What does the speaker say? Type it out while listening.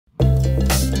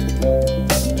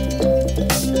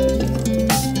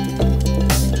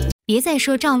别再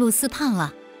说赵露思胖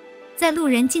了。在路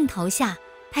人镜头下，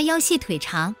她腰细腿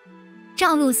长。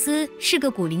赵露思是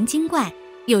个古灵精怪，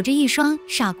有着一双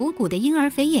傻鼓鼓的婴儿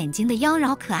肥眼睛的妖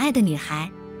娆可爱的女孩，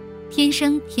天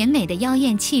生甜美的妖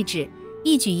艳气质，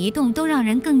一举一动都让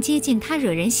人更接近她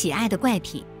惹人喜爱的怪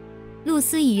癖。露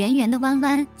思以圆圆的弯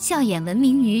弯笑眼闻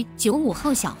名于95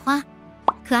后小花，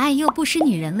可爱又不失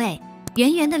女人味，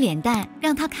圆圆的脸蛋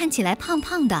让她看起来胖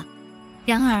胖的。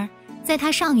然而，在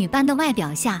她少女般的外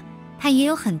表下，她也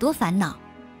有很多烦恼。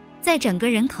在整个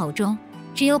人口中，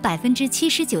只有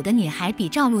79%的女孩比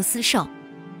赵露思瘦。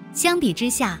相比之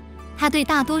下，她对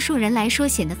大多数人来说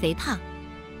显得肥胖。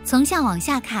从下往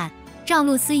下看，赵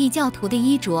露思异教徒的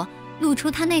衣着露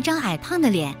出她那张矮胖的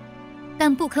脸，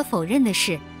但不可否认的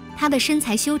是，她的身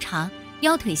材修长，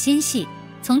腰腿纤细，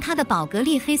从她的宝格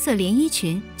丽黑色连衣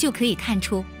裙就可以看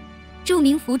出。著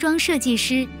名服装设计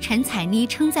师陈彩妮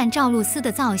称赞赵露思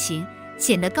的造型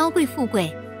显得高贵富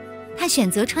贵。她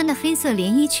选择穿的黑色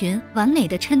连衣裙完美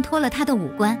地衬托了她的五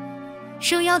官，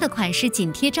收腰的款式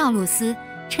紧贴赵露思，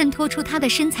衬托出她的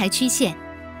身材曲线。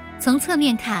从侧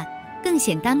面看，更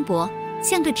显单薄，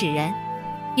像个纸人。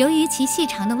由于其细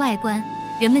长的外观，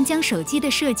人们将手机的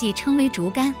设计称为竹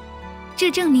竿，这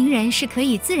证明人是可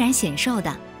以自然显瘦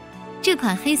的。这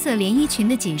款黑色连衣裙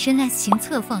的紧身 S 型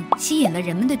侧缝吸引了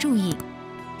人们的注意，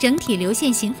整体流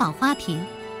线型仿花瓶，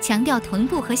强调臀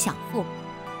部和小腹。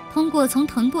通过从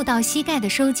臀部到膝盖的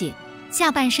收紧，下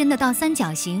半身的倒三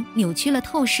角形扭曲了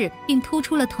透视，并突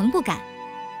出了臀部感。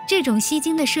这种吸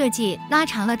睛的设计拉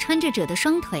长了穿着者的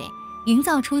双腿，营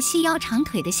造出细腰长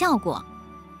腿的效果。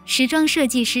时装设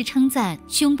计师称赞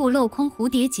胸部镂空蝴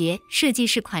蝶结设计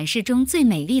是款式中最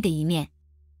美丽的一面，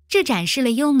这展示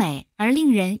了优美而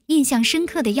令人印象深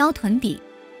刻的腰臀比。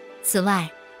此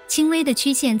外，轻微的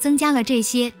曲线增加了这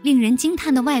些令人惊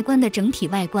叹的外观的整体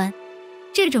外观。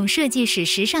这种设计使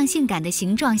时尚性感的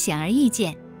形状显而易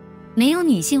见，没有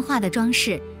女性化的装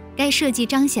饰，该设计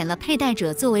彰显了佩戴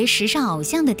者作为时尚偶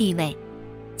像的地位。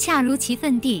恰如其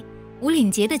分地，无领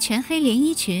结的全黑连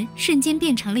衣裙瞬间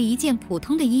变成了一件普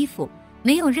通的衣服，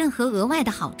没有任何额外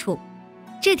的好处。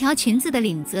这条裙子的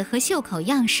领子和袖口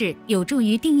样式有助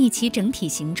于定义其整体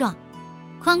形状。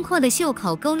宽阔的袖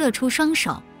口勾勒出双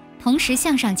手，同时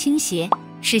向上倾斜，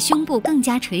使胸部更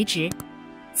加垂直。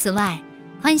此外，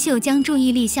宽袖将注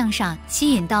意力向上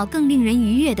吸引到更令人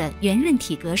愉悦的圆润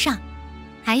体格上。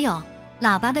还有，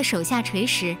喇叭的手下垂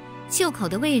时，袖口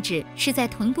的位置是在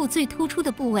臀部最突出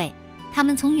的部位，它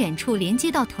们从远处连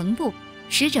接到臀部，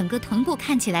使整个臀部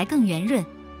看起来更圆润、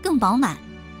更饱满。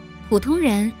普通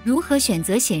人如何选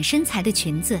择显身材的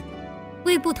裙子？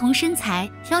为不同身材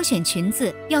挑选裙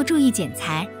子要注意剪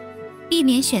裁，避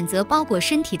免选择包裹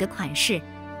身体的款式，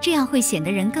这样会显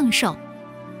得人更瘦。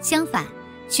相反，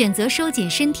选择收紧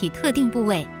身体特定部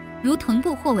位，如臀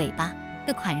部或尾巴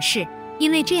的款式，因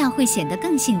为这样会显得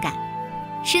更性感。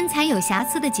身材有瑕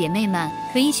疵的姐妹们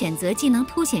可以选择既能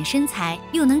凸显身材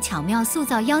又能巧妙塑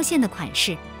造腰线的款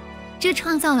式，这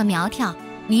创造了苗条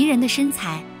迷人的身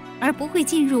材，而不会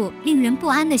进入令人不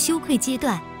安的羞愧阶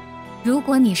段。如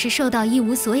果你是瘦到一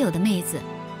无所有的妹子，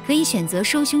可以选择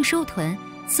收胸收臀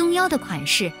松腰的款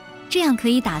式，这样可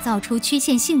以打造出曲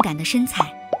线性感的身材。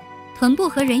臀部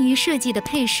和人鱼设计的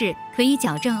配饰可以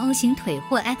矫正 O 型腿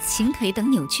或 X 型腿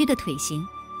等扭曲的腿型，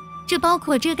这包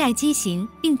括遮盖畸形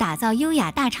并打造优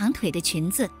雅大长腿的裙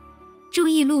子。注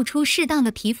意露出适当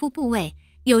的皮肤部位，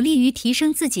有利于提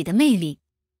升自己的魅力。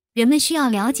人们需要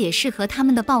了解适合他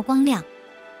们的曝光量，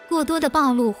过多的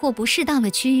暴露或不适当的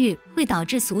区域会导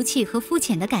致俗气和肤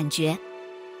浅的感觉。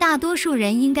大多数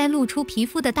人应该露出皮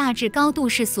肤的大致高度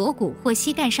是锁骨或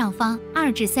膝盖上方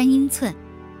2至3英寸，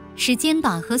使肩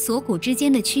膀和锁骨之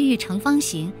间的区域呈方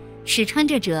形，使穿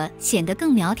着者显得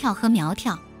更苗条和苗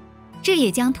条。这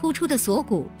也将突出的锁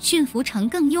骨驯服成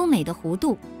更优美的弧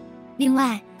度。另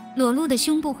外，裸露的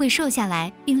胸部会瘦下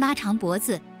来并拉长脖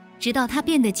子，直到它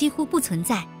变得几乎不存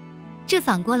在。这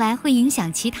反过来会影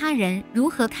响其他人如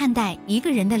何看待一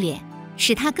个人的脸，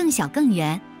使它更小更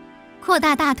圆。扩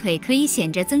大大腿可以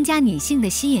显着增加女性的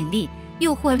吸引力、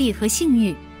诱惑力和性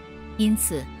欲，因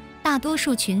此大多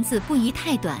数裙子不宜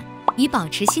太短，以保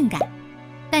持性感。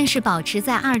但是保持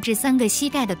在2至3个膝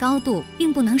盖的高度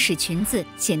并不能使裙子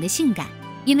显得性感，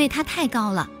因为它太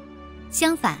高了。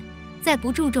相反，在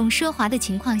不注重奢华的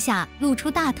情况下，露出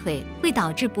大腿会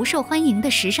导致不受欢迎的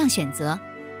时尚选择。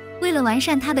为了完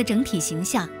善它的整体形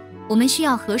象，我们需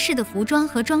要合适的服装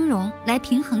和妆容来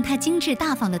平衡它精致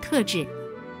大方的特质，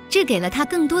这给了它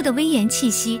更多的威严气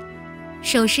息。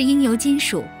首饰应由金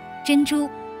属、珍珠、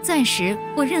钻石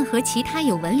或任何其他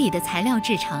有纹理的材料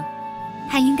制成，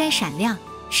它应该闪亮、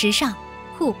时尚、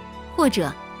酷，或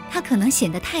者它可能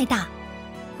显得太大，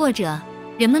或者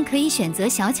人们可以选择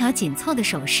小巧紧凑的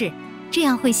首饰，这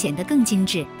样会显得更精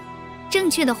致。正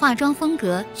确的化妆风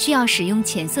格需要使用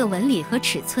浅色纹理和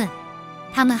尺寸，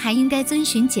他们还应该遵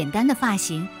循简单的发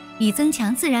型，以增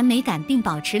强自然美感并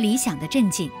保持理想的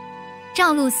镇静。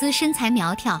赵露思身材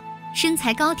苗条，身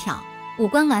材高挑，五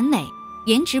官完美，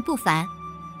颜值不凡，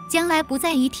将来不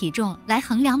再以体重来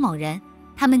衡量某人，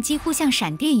他们几乎像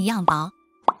闪电一样薄。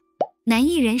男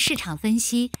艺人市场分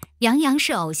析：杨洋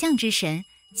是偶像之神，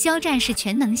肖战是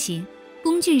全能型，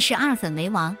龚俊是二粉为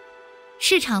王。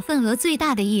市场份额最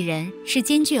大的艺人是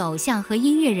兼具偶像和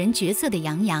音乐人角色的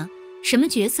杨洋，什么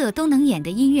角色都能演的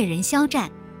音乐人肖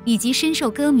战，以及深受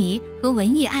歌迷和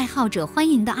文艺爱好者欢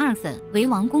迎的二粉为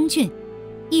王龚俊。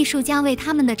艺术家为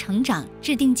他们的成长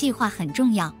制定计划很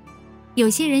重要，有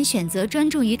些人选择专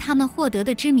注于他们获得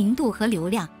的知名度和流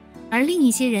量，而另一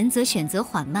些人则选择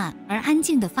缓慢而安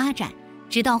静的发展，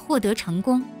直到获得成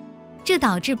功。这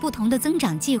导致不同的增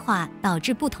长计划，导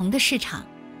致不同的市场。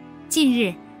近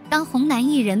日，当红男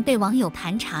艺人被网友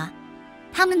盘查，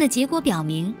他们的结果表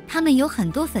明，他们有很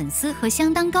多粉丝和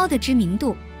相当高的知名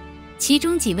度。其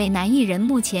中几位男艺人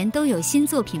目前都有新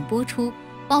作品播出，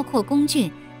包括龚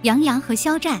俊、杨洋和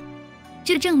肖战，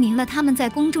这证明了他们在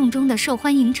公众中的受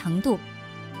欢迎程度。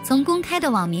从公开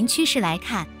的网民趋势来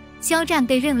看，肖战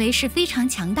被认为是非常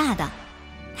强大的，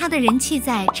他的人气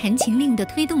在《陈情令》的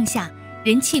推动下，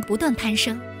人气不断攀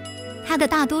升。他的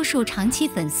大多数长期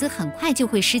粉丝很快就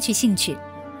会失去兴趣。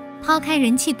抛开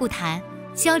人气不谈，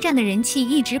肖战的人气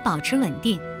一直保持稳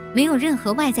定，没有任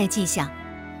何外在迹象。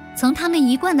从他们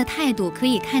一贯的态度可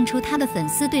以看出他的粉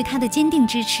丝对他的坚定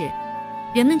支持。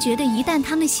人们觉得一旦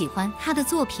他们喜欢他的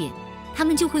作品，他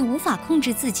们就会无法控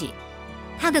制自己。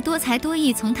他的多才多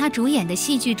艺从他主演的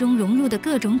戏剧中融入的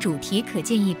各种主题可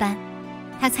见一斑。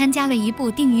他参加了一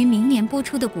部定于明年播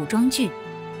出的古装剧。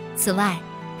此外，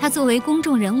他作为公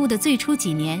众人物的最初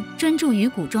几年专注于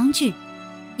古装剧。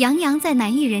杨洋在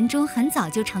男艺人中很早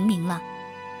就成名了，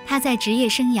他在职业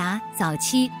生涯早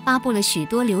期发布了许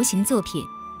多流行作品。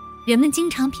人们经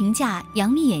常评价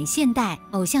杨幂演现代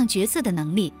偶像角色的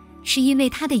能力是因为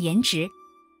她的颜值，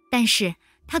但是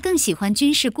她更喜欢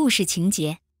军事故事情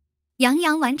节。杨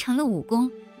洋完成了武功，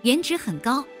颜值很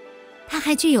高，他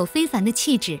还具有非凡的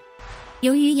气质。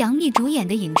由于杨幂主演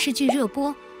的影视剧热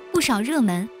播，不少热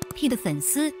门 P 的粉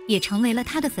丝也成为了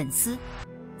他的粉丝。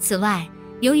此外，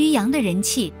由于杨的人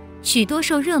气，许多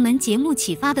受热门节目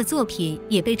启发的作品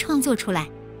也被创作出来。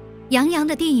杨洋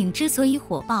的电影之所以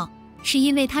火爆，是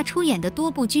因为他出演的多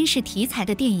部军事题材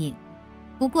的电影，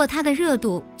不过他的热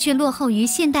度却落后于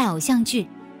现代偶像剧，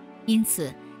因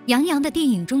此杨洋的电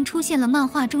影中出现了漫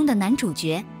画中的男主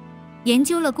角。研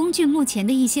究了龚俊目前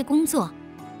的一些工作，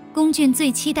龚俊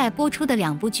最期待播出的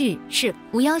2部剧是《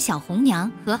狐妖小红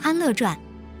娘》和《安乐传》，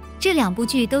这2部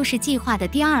剧都是计划的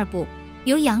第2部，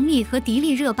由杨幂和迪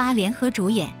丽热巴联合主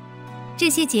演。这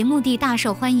些节目的大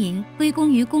受欢迎，归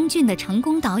功于龚俊的成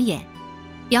功导演。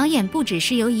表演不只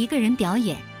是由一个人表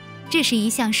演，这是一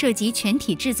项涉及全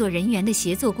体制作人员的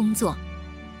协作工作。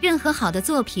任何好的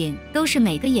作品都是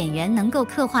每个演员能够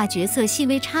刻画角色细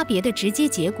微差别的直接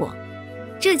结果，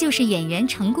这就是演员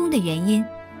成功的原因。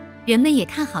人们也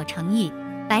看好程毅、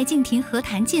白敬亭和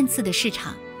谭健次的市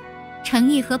场。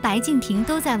程毅和白敬亭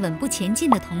都在稳步前进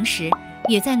的同时，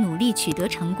也在努力取得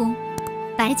成功。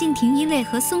白敬亭因为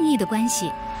和宋轶的关系，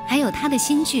还有他的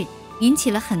新剧，引起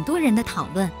了很多人的讨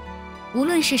论。无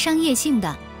论是商业性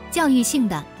的、教育性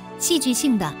的、戏剧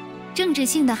性的、政治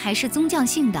性的还是宗教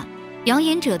性的，表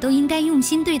演者都应该用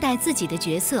心对待自己的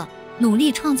角色，努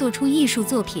力创作出艺术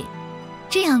作品。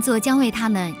这样做将为他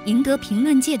们赢得评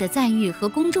论界的赞誉和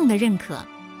公众的认可。